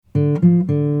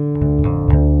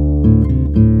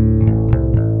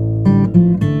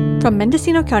From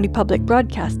Mendocino County Public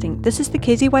Broadcasting, this is the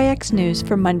KZYX News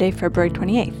for Monday, February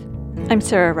 28th. I'm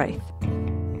Sarah Reith.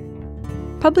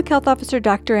 Public Health Officer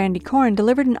Dr. Andy Korn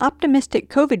delivered an optimistic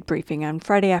COVID briefing on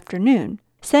Friday afternoon,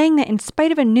 saying that in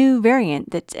spite of a new variant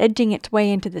that's edging its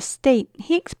way into the state,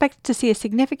 he expects to see a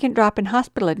significant drop in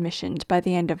hospital admissions by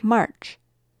the end of March.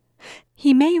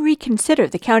 He may reconsider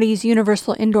the county's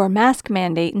universal indoor mask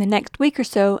mandate in the next week or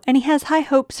so, and he has high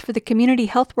hopes for the community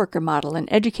health worker model in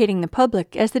educating the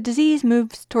public as the disease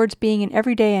moves towards being an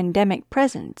everyday endemic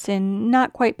presence and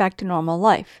not quite back to normal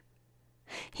life.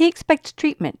 He expects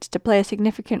treatments to play a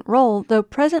significant role, though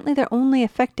presently they're only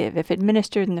effective if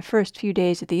administered in the first few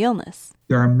days of the illness.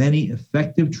 There are many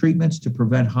effective treatments to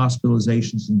prevent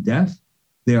hospitalizations and death.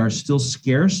 They are still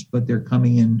scarce, but they're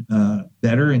coming in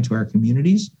better into our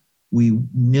communities. We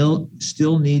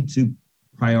still need to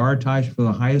prioritize for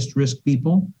the highest risk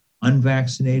people,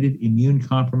 unvaccinated, immune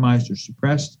compromised, or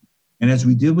suppressed. And as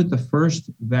we did with the first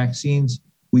vaccines,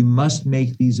 we must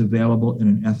make these available in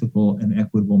an ethical and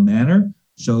equitable manner.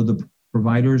 So the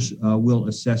providers will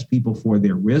assess people for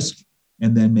their risk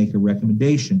and then make a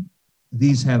recommendation.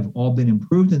 These have all been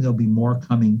improved and there'll be more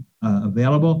coming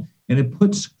available. And it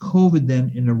puts COVID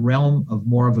then in a realm of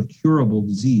more of a curable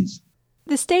disease.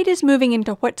 The state is moving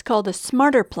into what's called a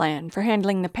smarter plan for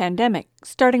handling the pandemic,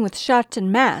 starting with shots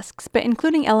and masks, but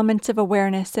including elements of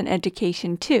awareness and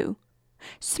education too.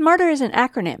 SMARTER is an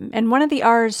acronym, and one of the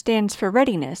R's stands for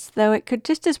readiness, though it could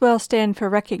just as well stand for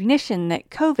recognition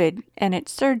that COVID and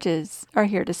its surges are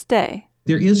here to stay.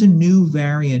 There is a new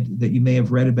variant that you may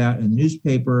have read about in the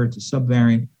newspaper. It's a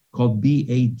subvariant called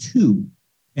BA2.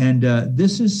 And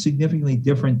this is significantly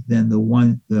different than the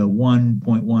 1.1,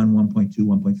 1.2,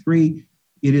 1.3.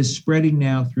 It is spreading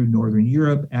now through Northern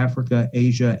Europe, Africa,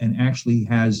 Asia, and actually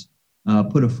has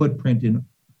put a footprint in,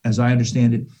 as I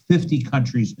understand it, 50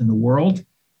 countries in the world,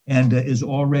 and is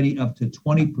already up to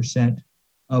 20%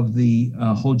 of the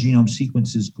whole genome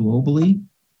sequences globally.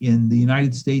 In the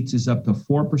United States is up to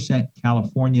 4%.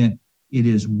 California, it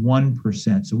is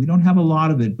 1%. So we don't have a lot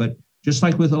of it, but just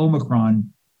like with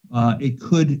Omicron, it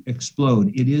could explode.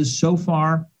 It is so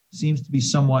far, seems to be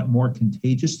somewhat more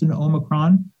contagious than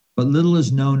Omicron, but little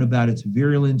is known about its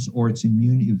virulence or its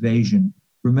immune evasion.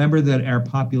 Remember that our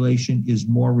population is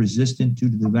more resistant due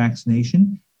to the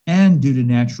vaccination and due to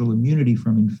natural immunity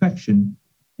from infection.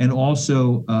 And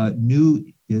also new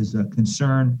is a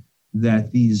concern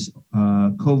that these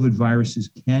COVID viruses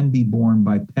can be borne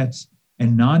by pets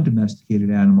and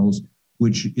non-domesticated animals,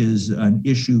 which is an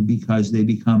issue because they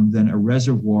become then a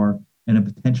reservoir and a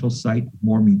potential site of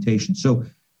more mutations. So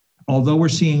although we're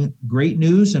seeing great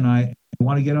news, and I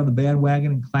want to get on the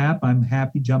bandwagon and clap, I'm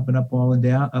happy jumping up and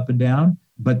down,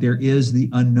 but there is the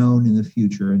unknown in the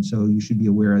future, and so you should be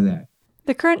aware of that.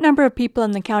 The current number of people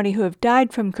in the county who have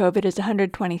died from COVID is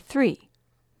 123.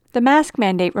 The mask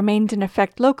mandate remains in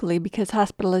effect locally because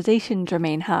hospitalizations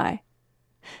remain high.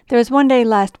 There was one day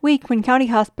last week when county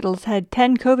hospitals had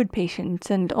 10 COVID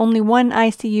patients and only 1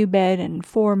 ICU bed and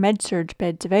 4 med-surg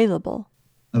beds available.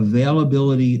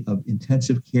 Availability of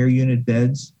intensive care unit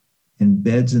beds and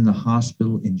beds in the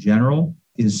hospital in general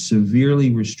is severely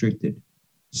restricted,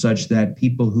 such that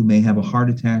people who may have a heart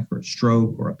attack or a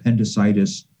stroke or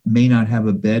appendicitis may not have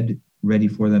a bed ready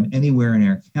for them anywhere in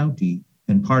our county.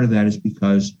 And part of that is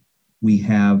because we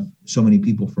have so many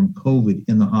people from COVID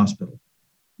in the hospital.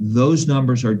 Those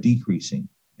numbers are decreasing.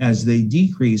 As they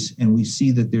decrease and we see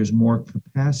that there's more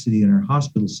capacity in our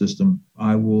hospital system,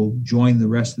 I will join the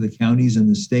rest of the counties in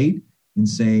the state in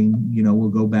saying, we'll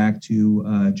go back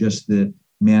to just the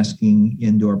masking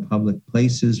indoor public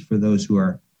places for those who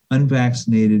are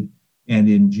unvaccinated, and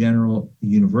in general,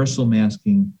 universal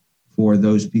masking for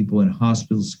those people in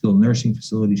hospitals, skilled nursing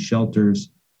facilities,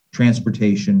 shelters,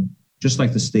 transportation, just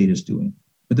like the state is doing.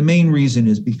 But the main reason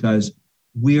is because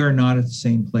we are not at the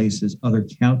same place as other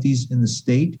counties in the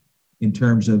state in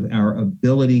terms of our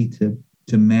ability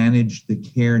to manage the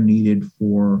care needed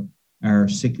for our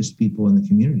sickest people in the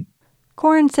community.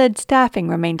 Korn said staffing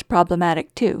remains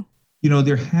problematic too.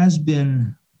 There has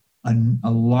been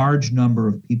a large number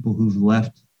of people who've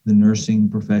left the nursing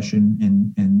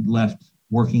profession and left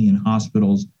working in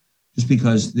hospitals just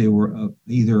because they were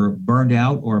either burned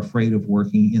out or afraid of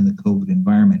working in the COVID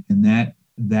environment. And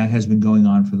that has been going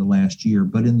on for the last year.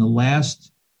 But in the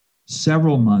last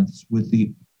several months, with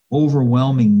the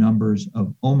overwhelming numbers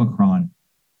of Omicron,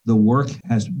 the work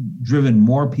has driven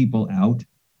more people out,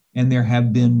 and there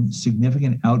have been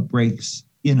significant outbreaks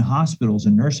in hospitals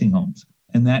and nursing homes.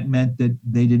 And that meant that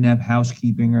they didn't have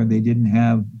housekeeping, or they didn't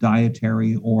have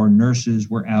dietary, or nurses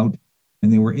were out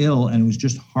and they were ill, and it was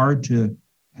just hard to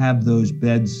have those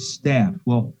beds staffed.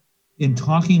 Well, in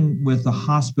talking with the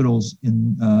hospitals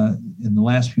in the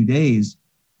last few days,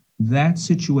 that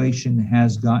situation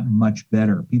has gotten much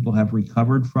better. People have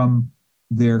recovered from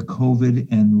their COVID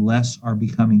and less are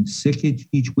becoming sick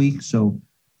each week. So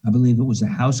I believe it was the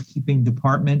housekeeping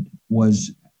department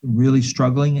was really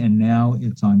struggling, and now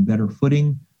it's on better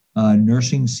footing.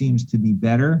 Nursing seems to be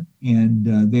better,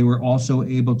 and they were also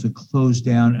able to close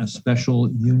down a special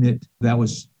unit that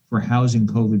was for housing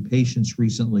COVID patients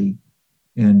recently.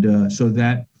 And so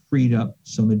that freed up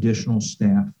some additional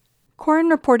staff. Koren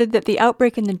reported that the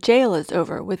outbreak in the jail is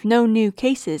over, with no new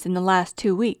cases in the last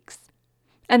 2 weeks.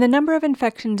 And the number of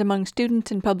infections among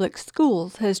students in public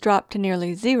schools has dropped to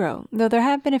nearly zero, though there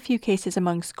have been a few cases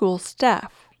among school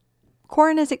staff.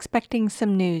 Koren is expecting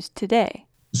some news today.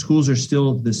 Schools are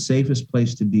still the safest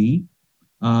place to be.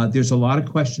 There's a lot of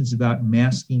questions about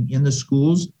masking in the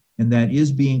schools, and that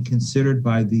is being considered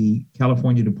by the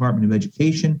California Department of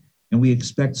Education. And we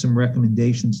expect some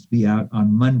recommendations to be out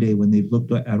on Monday when they've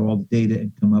looked at all the data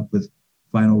and come up with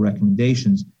final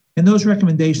recommendations. And those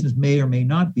recommendations may or may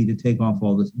not be to take off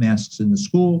all the masks in the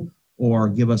school or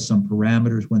give us some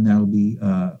parameters when that'll be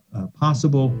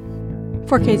possible.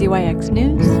 For KZYX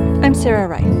News, I'm Sarah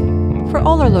Wright. For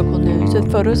all our local news with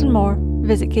photos and more,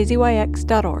 visit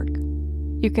kzyx.org.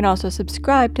 You can also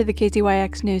subscribe to the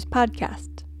KZYX News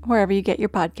podcast, wherever you get your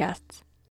podcasts.